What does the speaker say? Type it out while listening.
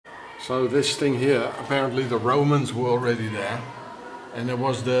So this thing here, apparently the Romans were already there, and there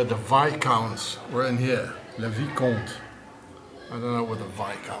was the Viscounts were in here, le Vicomte. I don't know what the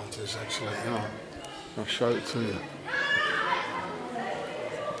Viscount is actually, you know. I'll show it to you.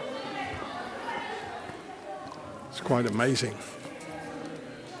 It's quite amazing.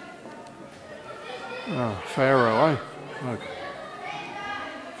 Oh, Pharaoh, eh? Look.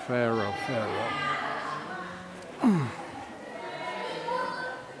 Pharaoh.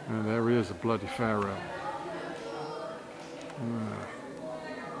 And there he is, a bloody Pharaoh. I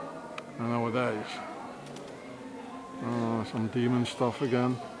don't know what that is. Oh, some demon stuff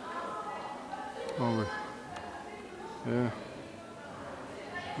again. Oh, yeah.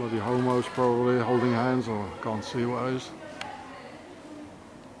 Bloody homos probably holding hands, or can't see what it is.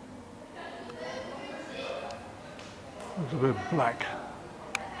 It's a bit black.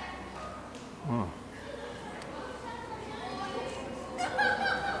 Oh.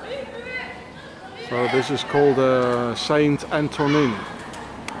 So this is called Saint Antonin.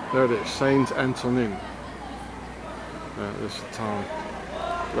 There it is, Saint Antonin. This is the town.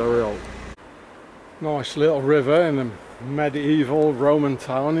 Very old. Nice little river in a medieval Roman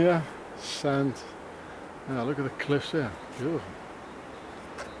town here. Sand. Yeah, look at the cliffs here. Beautiful.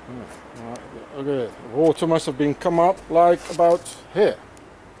 Yeah. Look at it. The water must have been come up like about here.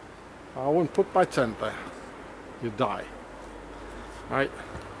 I wouldn't put my tent there. You die. Right.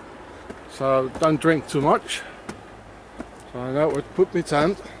 So don't drink too much. So I know where to put my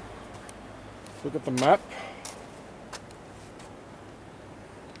tent. Look at the map.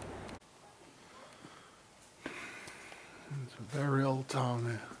 It's a very old town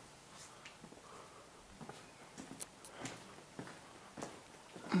here.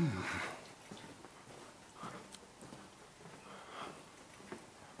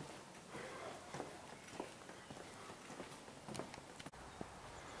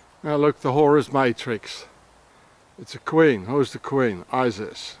 Now look, the Horus Matrix. It's a queen. Who's the queen?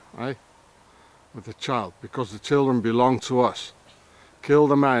 Isis, eh? With the child, because the children belong to us. Kill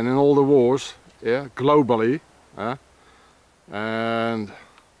the man in all the wars, yeah, globally, and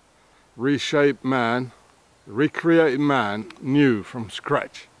reshape man, recreate man new from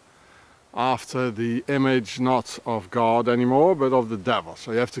scratch, after the image not of God anymore, but of the devil.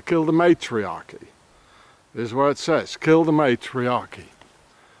 So you have to kill the matriarchy. This is where it says, kill the matriarchy.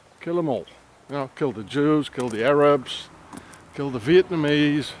 Kill them all. You know, kill the Jews, kill the Arabs, kill the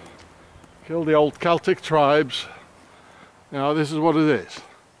Vietnamese, kill the old Celtic tribes. You know, this is what it is.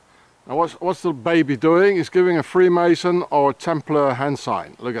 Now what's the baby doing? He's giving a Freemason or a Templar hand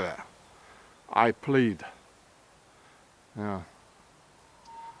sign. Look at that. I plead. Yeah.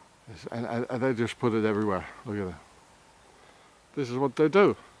 And they just put it everywhere. Look at that. This is what they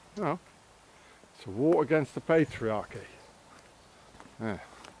do. You know, it's a war against the patriarchy. Yeah.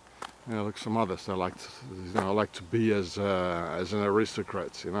 Yeah, look, some others, they like to, you know, like to be as an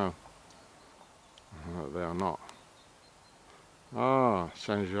aristocrat, you know. They are not. Ah,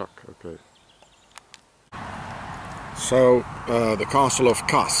 Saint-Jacques, okay. So, the castle of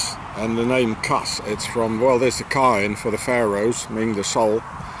Kas, and the name Kas, it's from, well, there's the Kain for the pharaohs, meaning the soul,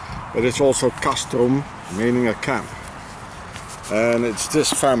 but it's also Castrum, meaning a camp. And it's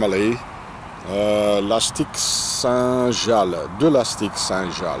this family, Lastic Saint-Jalles, de Lastic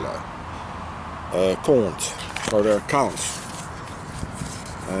Saint-Jalles. Comte, so they're counts.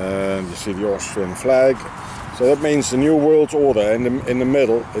 And you see the Austrian flag. So that means the New World Order in the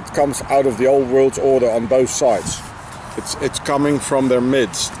middle. It comes out of the Old World Order on both sides. It's coming from their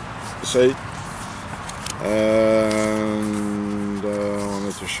midst, you see. And I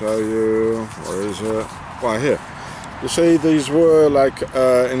wanted to show you, where is it? Well, here. You see, these were like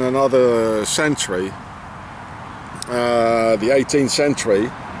in another century, the 18th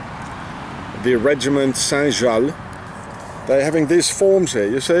century, the regiment Saint-Jalles. They're having these forms here,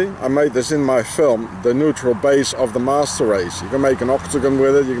 you see. I made this in my film, the neutral base of the master race. You can make an octagon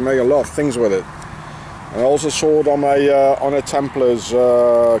with it, you can make a lot of things with it. And I also saw it on a Templar's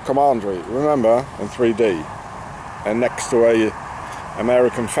commandery, remember, in 3D. And next to a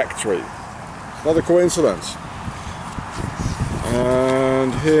American factory. Not a coincidence.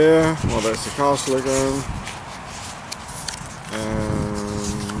 And here, well, there's the castle again.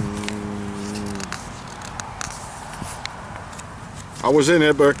 I was in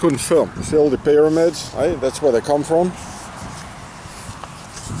it, but I couldn't film. You see all the pyramids? Eh? That's where they come from.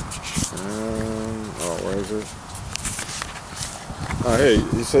 Oh, where is it? Oh, here,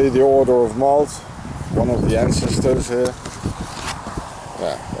 you see the Order of Malta, one of the ancestors here.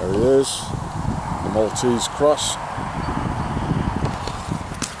 Yeah, there he is. The Maltese cross.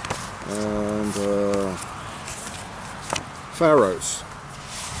 And pharaohs.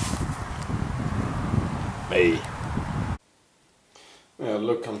 me. Yeah,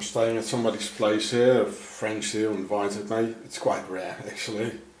 look, I'm staying at somebody's place here. A French here invited me. It's quite rare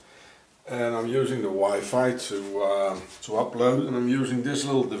actually. And I'm using the Wi-Fi to upload, and I'm using this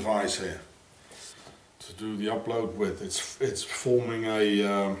little device here to do the upload with. It's forming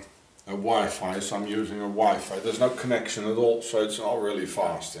a Wi-Fi, so I'm using a Wi-Fi. There's no connection at all, so it's not really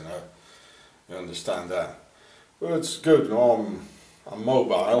fast, you know. You understand that? But it's good. You know, I'm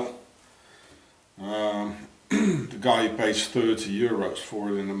mobile. The guy pays 30 euros for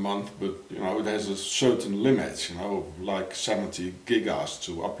it in a month, but you know it has a certain limit. You know, like 70 gigas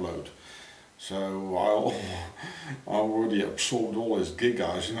to upload. So I already absorbed all his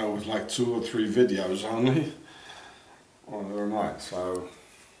gigas, you know, with like 2 or 3 videos only on the night. So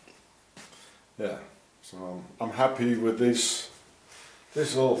yeah, so I'm happy with this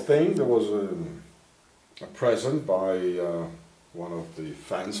little thing. There was a present by one of the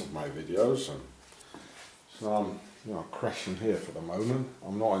fans of my videos, and so I'm, you know, crashing here for the moment.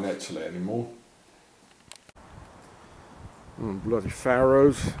 I'm not in Italy anymore. Bloody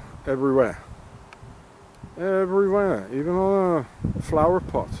pharaohs everywhere. Everywhere, even on a flower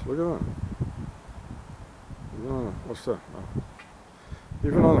pot. Look at that. No, what's that? No.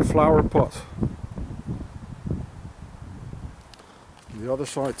 Even on a flower pot. The other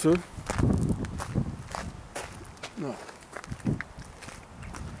side too. No.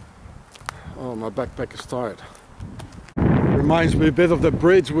 Oh, my backpack is tired. Reminds me a bit of the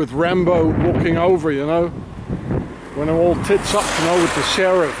bridge with Rambo walking over, you know, when they're all tits up, you know, with the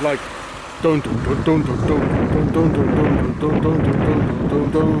sheriff, like dun dun dun dun dun dun dun dun dun dun dun dun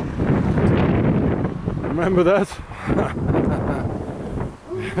dun dun. Remember that?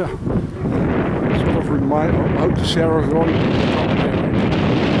 Yeah. Sort of remind. I hope the sheriff on.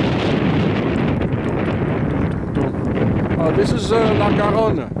 Oh, this is La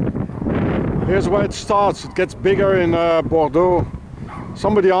Garonne. Here's where it starts. It gets bigger in Bordeaux.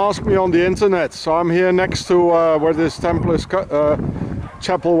 Somebody asked me on the internet, so I'm here next to where this Templars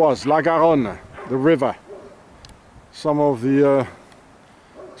chapel was, La Garonne, the river. Some of the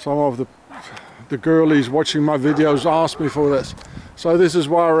girlies watching my videos asked me for this. So this is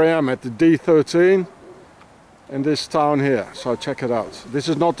where I am, at the D13 in this town here. So check it out. This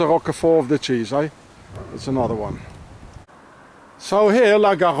is not the Roquefort of the cheese, eh? It's another one. So here,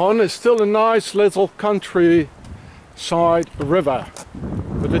 La Garonne is still a nice little countryside river.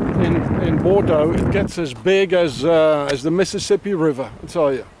 But in Bordeaux, it gets as big as the Mississippi River, I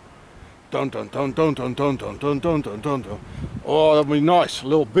tell you. Dun dun dun dun dun dun dun dun dun dun dun dun. Oh, that'll be nice. A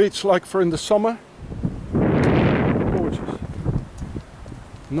little beach like for in the summer. Gorgeous.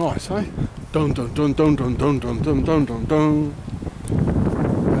 Nice, eh? Dun dun dun dun dun dun dun dun dun dun dun.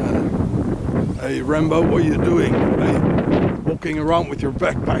 Hey Rambo, what are you doing? Hey, walking around with your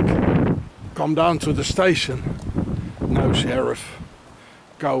backpack. Come down to the station. No, Sheriff.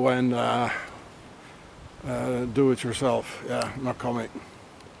 Go and do it yourself. Yeah, not coming.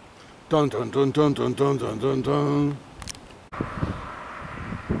 Dun dun dun dun dun dun dun dun dun.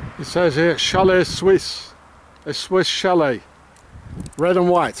 It says here, Chalet Suisse. A Swiss chalet. Red and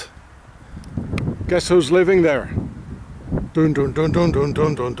white. Guess who's living there? Dun dun dun dun dun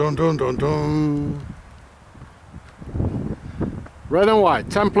dun dun dun dun dun dun. Red and white,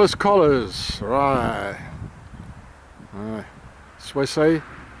 Templars colours. Right. Right. SwiSSy.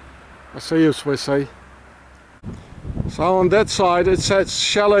 I see you, SwiSSy. So on that side it says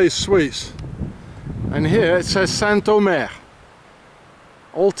Chalet Suisse, and here it says Saint-Omer.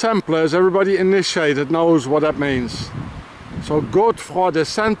 All Templars, everybody initiated knows what that means. So Godefroy de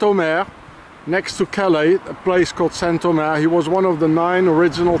Saint-Omer, next to Calais, a place called Saint-Omer, he was one of the 9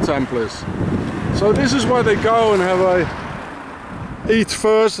 original Templars. So this is where they go and have a eat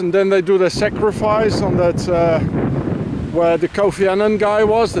first, and then they do their sacrifice on that where the Kofi Annan guy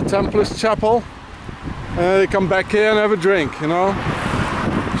was, the Templars chapel. They come back here and have a drink, you know.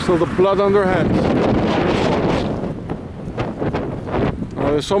 Still the blood on their hands.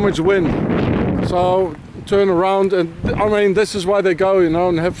 There's so much wind. So turn around, and I mean this is why they go, you know,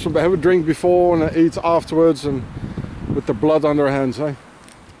 and have a drink before and eat afterwards, and with the blood on their hands, eh?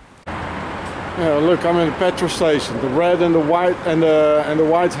 Yeah, look, I'm in a petrol station. The red and the white and the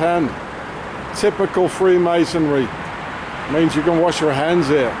white hand. Typical Freemasonry. Means you can wash your hands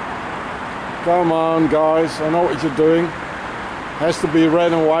here. Come on, guys, I know what you're doing. Has to be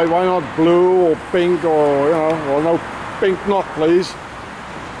red and white. Why not blue or pink, or you know, well, no pink, not please.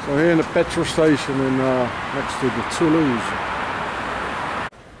 So here in the petrol station in next to the Toulouse.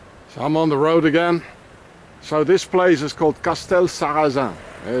 So I'm on the road again. So this place is called Castel Sarrazin.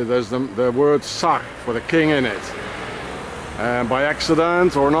 There's the word Sar for the king in it. And by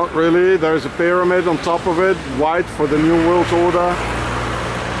accident, or not really, there's a pyramid on top of it, white for the New World Order.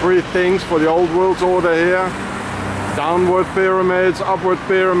 3 things for the Old World Order here. Downward pyramids, upward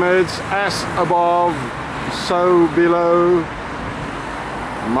pyramids, as above, so below.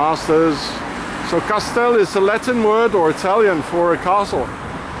 Masters. So castel is a Latin word or Italian for a castle.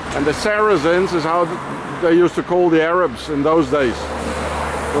 And the Saracens is how they used to call the Arabs in those days.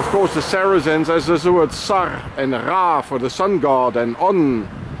 Of course the Saracens, as there's the word Sar and Ra for the sun god and On.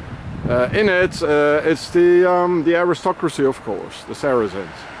 In it, it's the aristocracy, of course, the Saracens.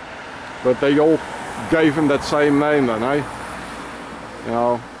 But they all gave him that same name then, eh? You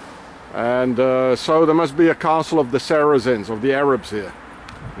know. And so there must be a castle of the Saracens, of the Arabs here.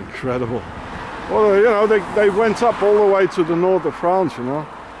 Incredible. Well, you know, they went up all the way to the north of France, you know.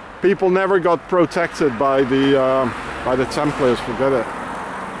 People never got protected by the Templars, forget it.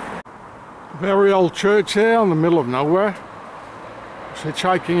 Very old church here in the middle of nowhere.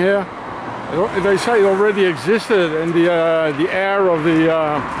 Hitchhiking here. They say it already existed in the era of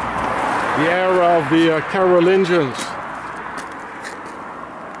the Carolingians.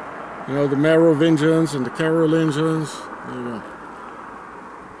 You know, the Merovingians and the Carolingians. There you go.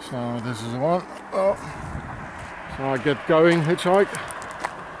 So this is one. Oh. So I get going, hitchhike.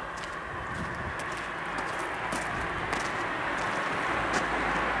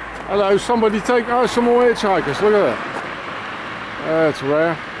 Hello, somebody take, oh, some more hitchhikers, look at that. That's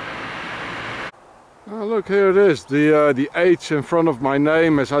rare. Oh, look, here it is, the H in front of my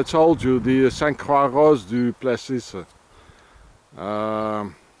name, as I told you, the G.I.U.R.E.H du Plessis. Yeah,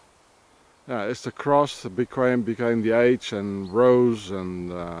 it's the cross that became the H, and Rose, and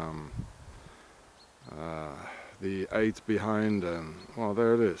the 8 behind, and well,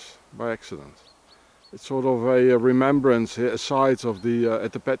 there it is, by accident. It's sort of a remembrance here, a site of the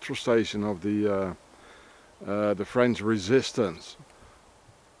at the petrol station of the French resistance.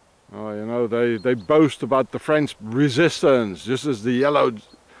 Oh, you know, they boast about the French resistance, just as the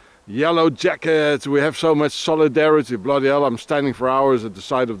yellow jackets. We have so much solidarity. Bloody hell, I'm standing for hours at the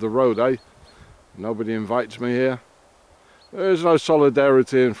side of the road, eh? Nobody invites me here. There's no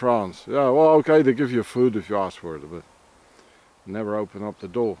solidarity in France. Yeah, well, okay, they give you food if you ask for it, but never open up the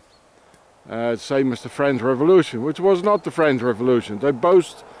door. Same as the French Revolution, which was not the French Revolution. They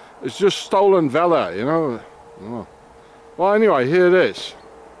boast it's just stolen valor, you know. Oh. Well, anyway, here it is.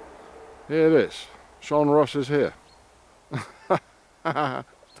 Here it is. Sean Ross is here.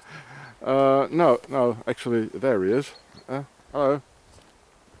 No, actually, there he is. Hello.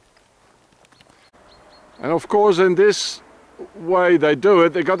 And of course, in this way they do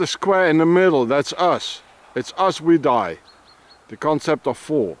it, they got a square in the middle. That's us. It's us, we die. The concept of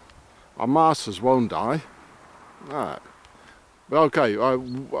 4. Our masters won't die. Right. Well, okay.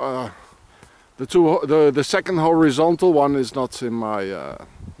 The second horizontal one is not in my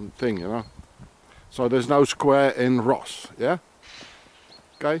thing, you know. So there's no square in Ross. Yeah.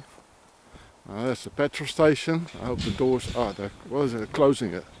 Okay. There's the petrol station. I hope the doors. Oh, what is it?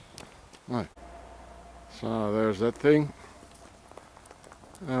 Closing it. No. So there's that thing.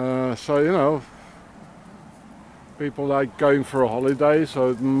 So you know, people like going for a holiday, so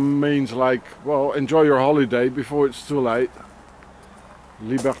it means like, well, enjoy your holiday before it's too late.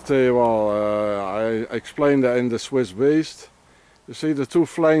 Liberté, well, I explained that in the Swiss Beast. You see the 2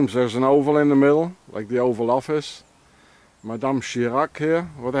 flames, there's an oval in the middle, like the Oval Office. Madame Chirac here,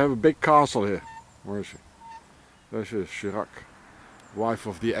 well, they have a big castle here. Where is she? There she is, Chirac, wife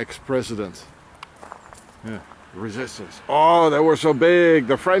of the ex-president. Yeah, resistance. Oh, they were so big,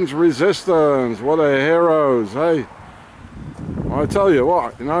 the French resistance, what a heroes, hey. Well, I tell you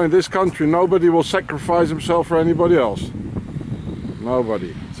what, you know, in this country nobody will sacrifice himself for anybody else.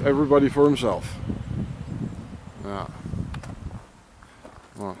 Nobody, it's everybody for himself. Yeah.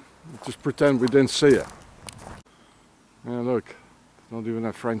 Well, just pretend we didn't see it. Yeah, look, they don't even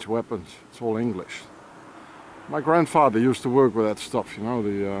have French weapons, it's all English. My grandfather used to work with that stuff, you know,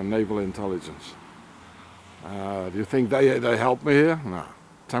 the naval intelligence. Do you think they help me here? No.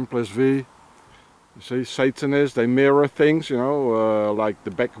 Templars V. You see, Satanists, they mirror things, you know, like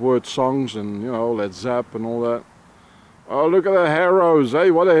the backward songs and, you know, Led Zepp and all that. Oh, look at the heroes,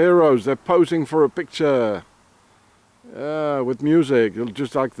 hey, what are heroes? They're posing for a picture. Yeah, with music,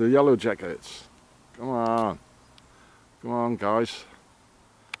 just like the Yellow Jackets. Come on. Come on, guys.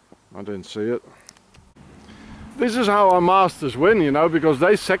 I didn't see it. This is how our masters win, you know, because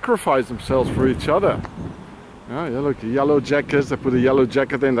they sacrifice themselves for each other. Yeah, look, the Yellow Jackets, they put a yellow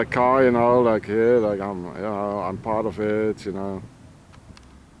jacket in the car, you know, like here, like I'm part of it, you know.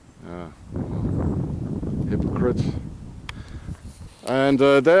 Yeah. Hypocrites. And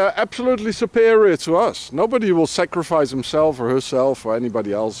they're absolutely superior to us. Nobody will sacrifice himself or herself or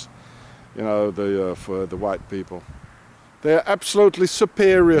anybody else, you know, for the white people. They're absolutely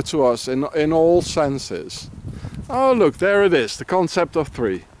superior to us in all senses. Oh look, there it is, the concept of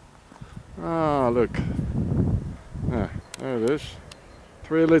three. Ah, look. Yeah, there it is.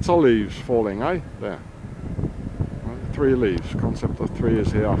 3 little leaves falling, eh? There. 3 leaves. Concept of three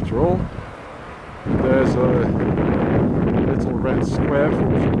is here after all. And there's a little red square for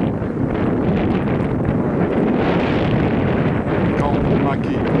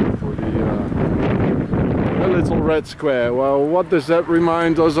the little red square. Well, what does that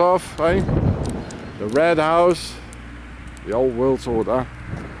remind us of, eh? The red house, the old world order.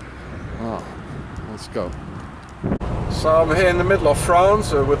 Oh, let's go. So I'm here in the middle of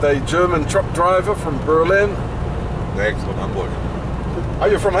France with a German truck driver from Berlin. Next, from Hamburg. Are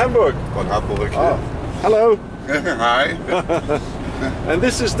you from Hamburg? From Hamburg, oh. Hello. Hi. And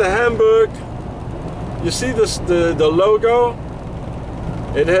this is the Hamburg. You see this, the logo?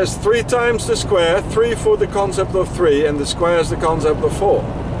 It has 3 times the square, 3 for the concept of 3, and the square is the concept of 4.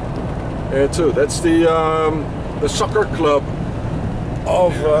 Here too. That's the soccer club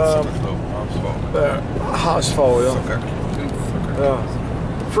of Haasval, yeah.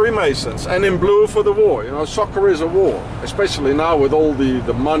 Freemasons, and in blue for the war. You know, soccer is a war, especially now with all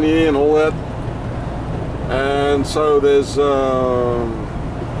the money and all that. And so there's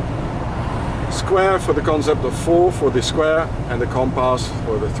square for the concept of 4 for the square, and the compass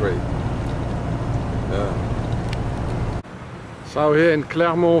for the 3. Yeah. So here in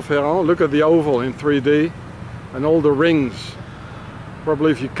Clermont-Ferrand, look at the oval in 3D and all the rings.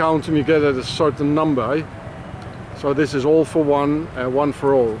 Probably if you count them you get at a certain number, eh? So this is all for one and one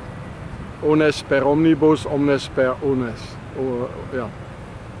for all. Unes per omnibus, omnes per unes. Yeah.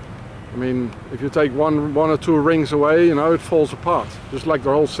 I mean, if you take one or 2 rings away, you know, it falls apart. Just like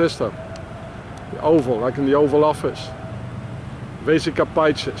the whole system. The oval, like in the Oval Office. Vesica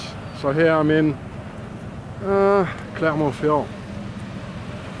Pisces. So here I'm in Clermont-Ferrand.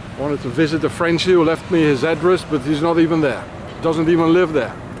 Wanted to visit a Frenchie who left me his address, but he's not even there. Doesn't even live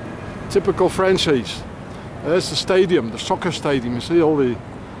there. Typical Frenchies. There's the stadium, the soccer stadium. You see all the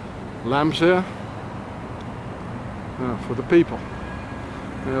lamps here? Yeah, for the people.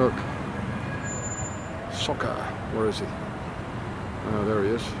 Yeah, look. Soccer. Where is he? Oh, there he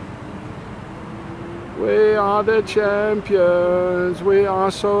is. We are the champions. We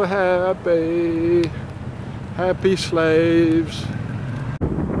are so happy. Happy slaves.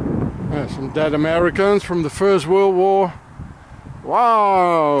 Yeah, some dead Americans from the First World War.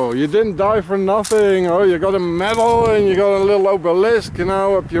 Wow, you didn't die for nothing. Oh, you got a medal and you got a little obelisk, you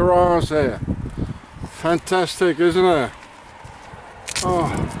know, up your arse there. Fantastic, isn't it? Oh.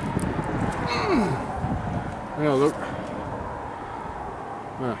 Yeah, look.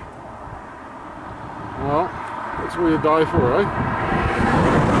 Yeah. Well, that's what you die for, eh?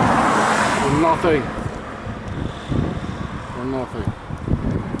 For nothing. For nothing.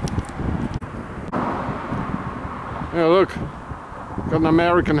 Yeah, look. Got an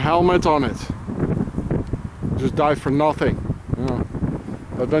American helmet on it. Just die for nothing. You know.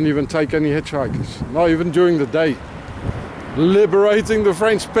 I don't even take any hitchhikers. Not even during the day. Liberating the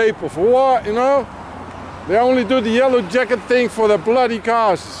French people. For what, you know? They only do the yellow jacket thing for the bloody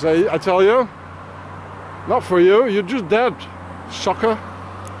cars, I tell you. Not for you, you're just dead, sucker.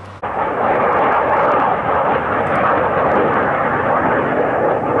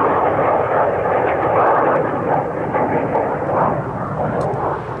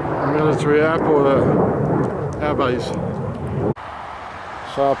 Military airport, airbase.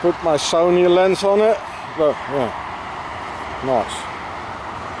 So I put my Sony lens on it. Look, yeah, nice.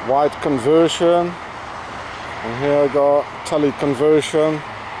 Wide conversion, and here I got tele conversion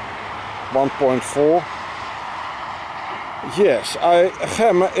 1.4. Yes, I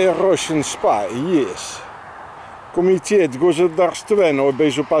am a Russian spy. Yes. Комитет государственной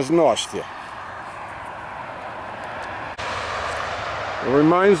безопасности. It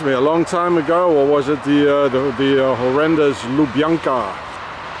reminds me, a long time ago, or was it the horrendous Lubyanka,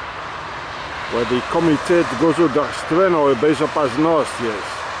 where the Komitet Государственной безопасности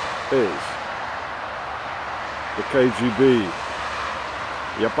is the KGB.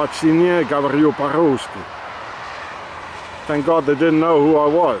 Я почти не говорю по-русски. Thank God they didn't know who I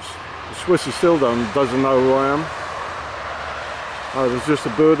was. The SwiSSy still doesn't know who I am. Oh, there's just a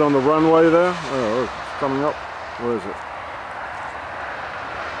bird on the runway there. Oh, look, it's coming up. Where is it?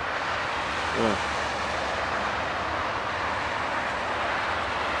 Yeah.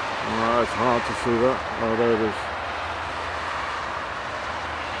 Oh, it's hard to see that. Oh, there it is.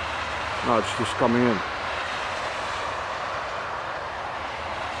 No, it's just coming in.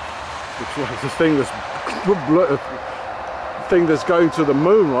 It's like the thing that's going to the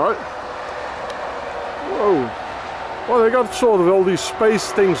moon, right? Whoa. Well, they got sort of all these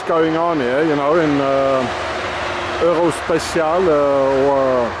space things going on here, you know, in Eurospatial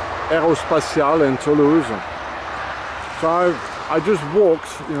or Aerospatial in Toulouse. So I just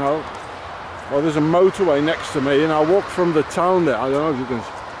walked, you know, well, there's a motorway next to me, and I walked from the town there. I don't know if you can,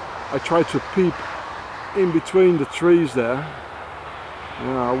 I tried to peep in between the trees there. You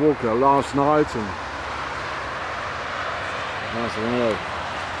know, I walked there last night, and that's anyway.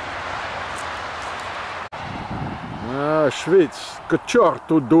 Schwyz, G.I.U.R.E.H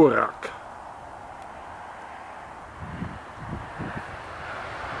to Durak.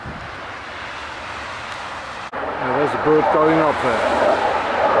 There's a bird going up there.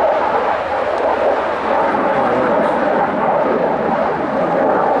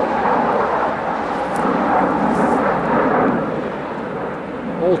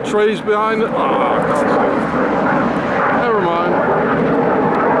 All trees behind it. Oh, I can't see. Never mind.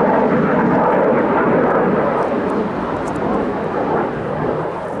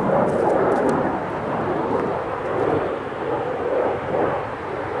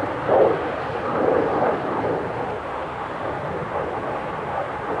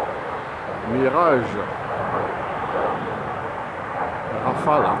 Mirage.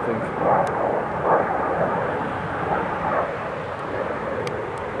 Rafale, I think.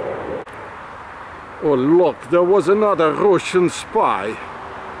 Oh look, there was another Russian spy.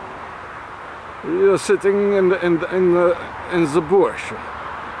 He was sitting in the bush.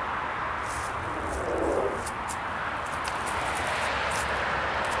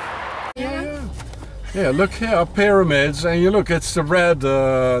 Yeah, look here, pyramids, and you look, it's the red,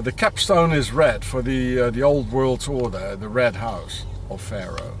 the capstone is red for the old world order, the red house of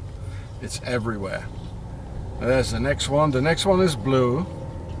Pharaoh. It's everywhere. There's the next one is blue,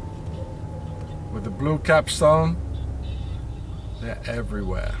 with the blue capstone. They're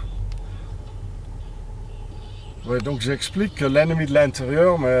everywhere. Ouais, donc j'explique l'ennemi de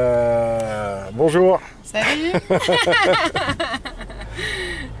l'intérieur, mais bonjour. Salut.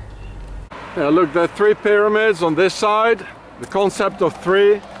 Yeah, look, there are 3 pyramids on this side, the concept of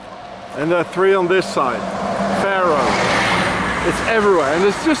 3, and there are 3 on this side. Pharaoh. It's everywhere, and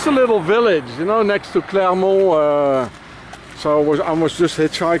it's just a little village, you know, next to Clermont. So I was just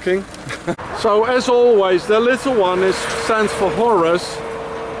hitchhiking. So as always, the little one stands for Horus,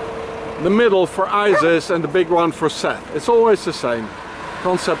 the middle for Isis, and the big one for Seth. It's always the same.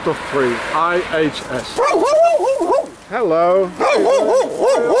 Concept of 3, IHS. Hello.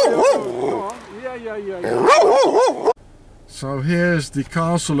 Yeah. So here's the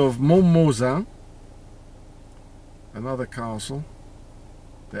castle of Montmozin. Another castle.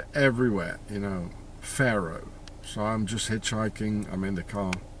 They're everywhere, you know. Pharaoh. So I'm just hitchhiking. I'm in the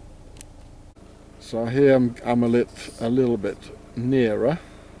car. So here I'm a little bit nearer.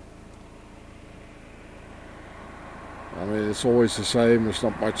 I mean, it's always the same. There's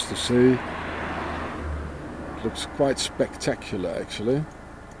not much to see. Looks quite spectacular, actually.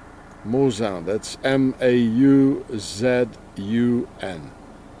 Mauzan, that's M-A-U-Z-U-N.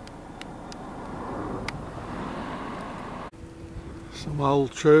 Some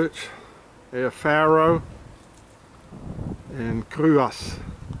old church. Here, Pharaoh in Giureh.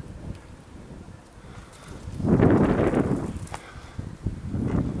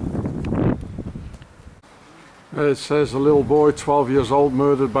 It says a little boy, 12 years old,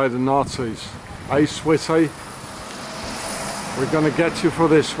 murdered by the Nazis. Hey, SwiSSy. We're gonna get you for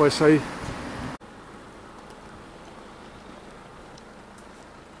this, SwiSSy.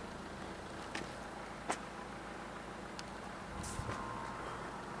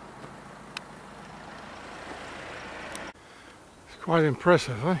 It's quite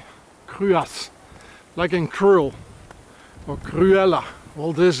impressive, eh? Giureh, like in Cruel, or Cruella,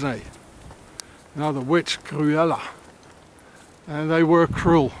 Walt Disney. You know, the witch Cruella. And they were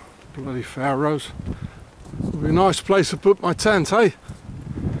cruel, bloody pharaohs. Would be a nice place to put my tent, eh?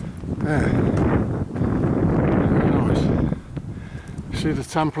 Yeah. Very nice. You see the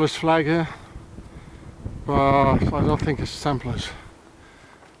Templars flag here? But I don't think it's Templars.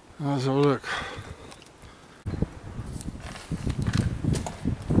 Let's have a look.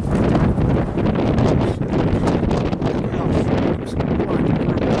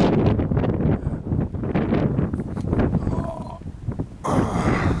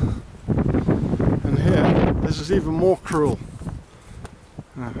 Even more cruel.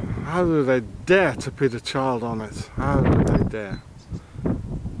 How do they dare to put a child on it? How do they dare?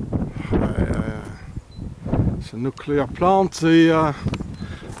 C'est une nuclear plant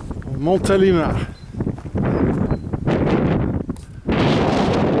Montélimar.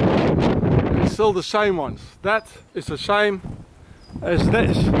 still the same ones. That is the same as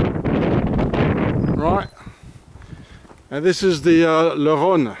this, right? And this is the Le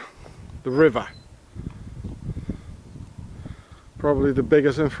Rhône, the river. Probably the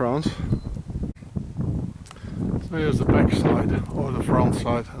biggest in France. So here's the back side, or the front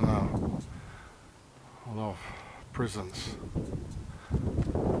side, and a lot of prisons.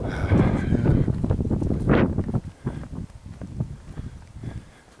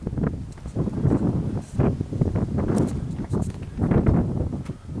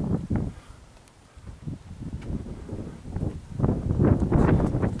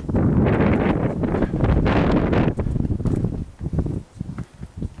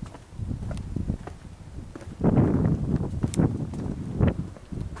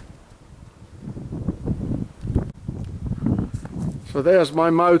 So there's my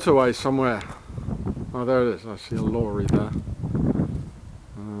motorway somewhere. Oh, there it is. I see a lorry there.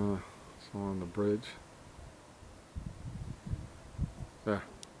 It's on the bridge. There.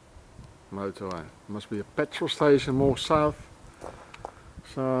 Motorway. Must be a petrol station more south.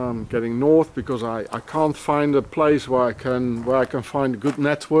 So I'm getting north because I can't find a place where I can find good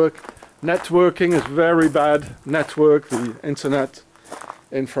network. Networking is very bad. Network, the internet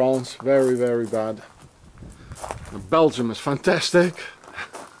in France, very, very bad. Belgium is fantastic.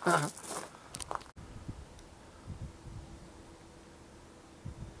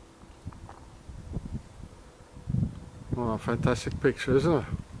 Oh, fantastic picture, isn't it?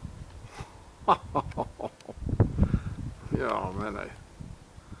 Yeah, man.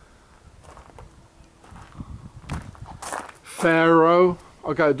 Pharaoh.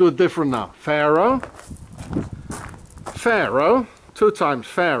 Okay, do it different now. Pharaoh. Pharaoh. 2 times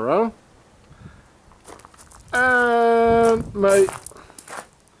Pharaoh. And mate,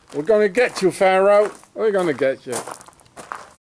 we're gonna get you, Pharaoh. We're gonna get you.